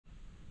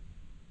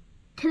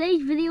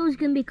today's video is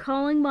going to be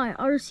crawling by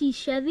RC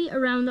Chevy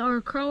around our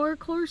crawler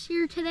course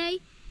here today.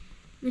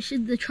 This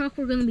is the truck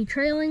we're going to be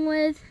trailing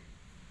with.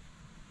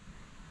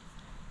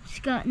 It's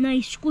got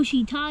nice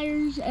squishy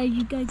tires, as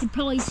you guys have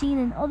probably seen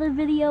in other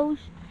videos.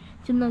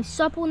 Some nice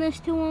suppleness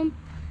to them.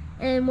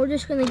 And we're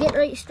just going to get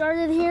right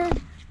started here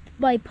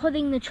by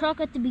putting the truck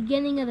at the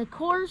beginning of the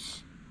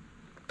course.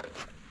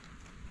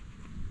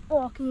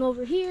 Walking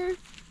over here,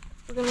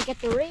 we're going to get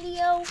the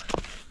radio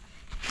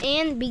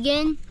and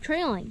begin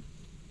trailing.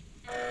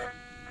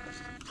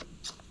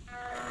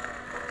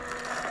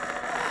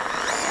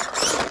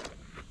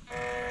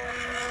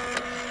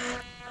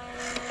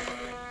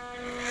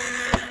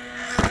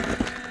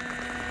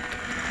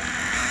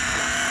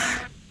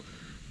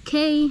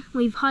 Okay,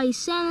 we've high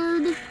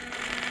centered,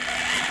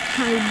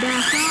 high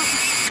back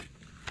up.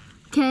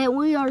 Okay,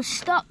 we are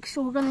stuck,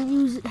 so we're gonna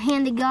use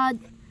hand to God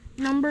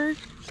number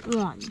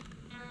 1.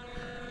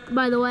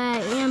 By the way, I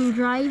am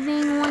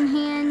driving one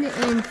hand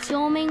and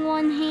filming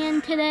one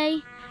hand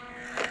today,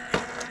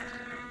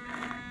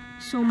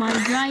 so my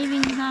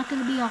driving is not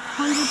gonna be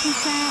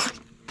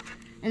 100%,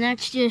 and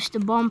that's just a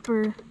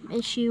bumper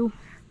issue.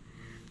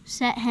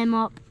 Set him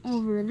up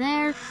over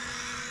there.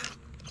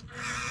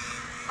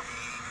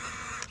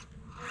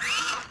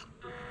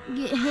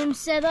 Get him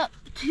set up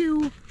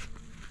to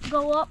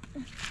go up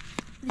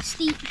the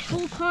steep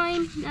hill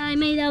climb that I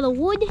made out of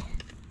wood.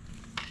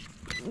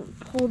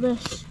 Pull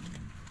this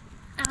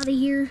out of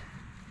here.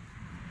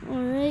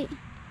 Alright.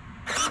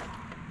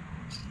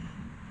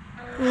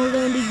 We're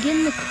going to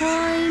begin the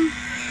climb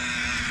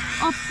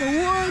up the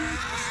wood.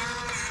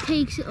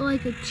 Takes it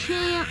like a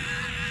champ.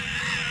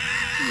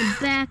 And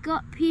back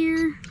up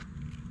here.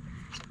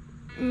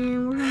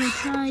 And we're going to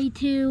try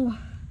to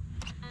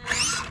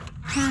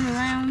turn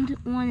around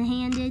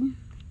one-handed.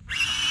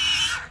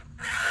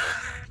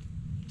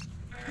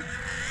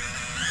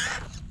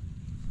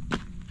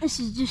 This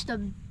is just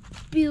a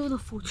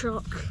beautiful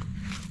truck.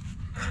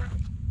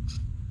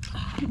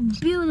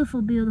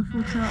 Beautiful,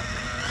 beautiful truck.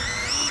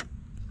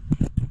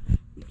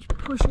 Just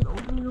push it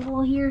over the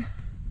wall here.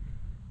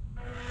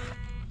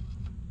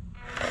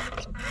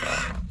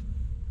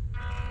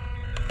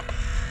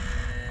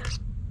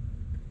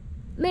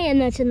 Man,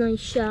 that's a nice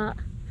shot.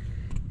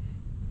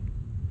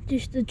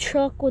 Just the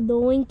truck with the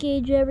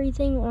linkage,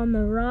 everything on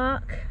the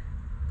rock.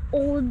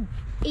 Old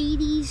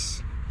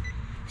 80s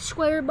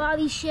square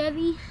body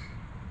Chevy.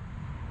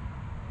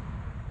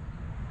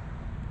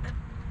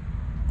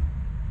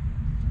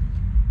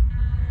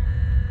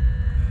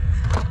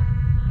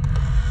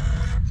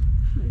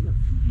 There's a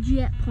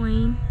jet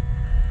plane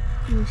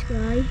in the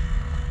sky.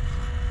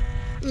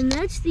 And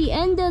that's the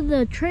end of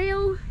the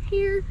trail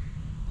here.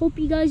 Hope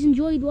you guys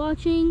enjoyed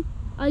watching.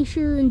 I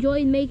sure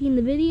enjoyed making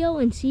the video,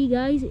 and see you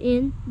guys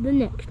in the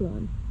next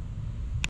one.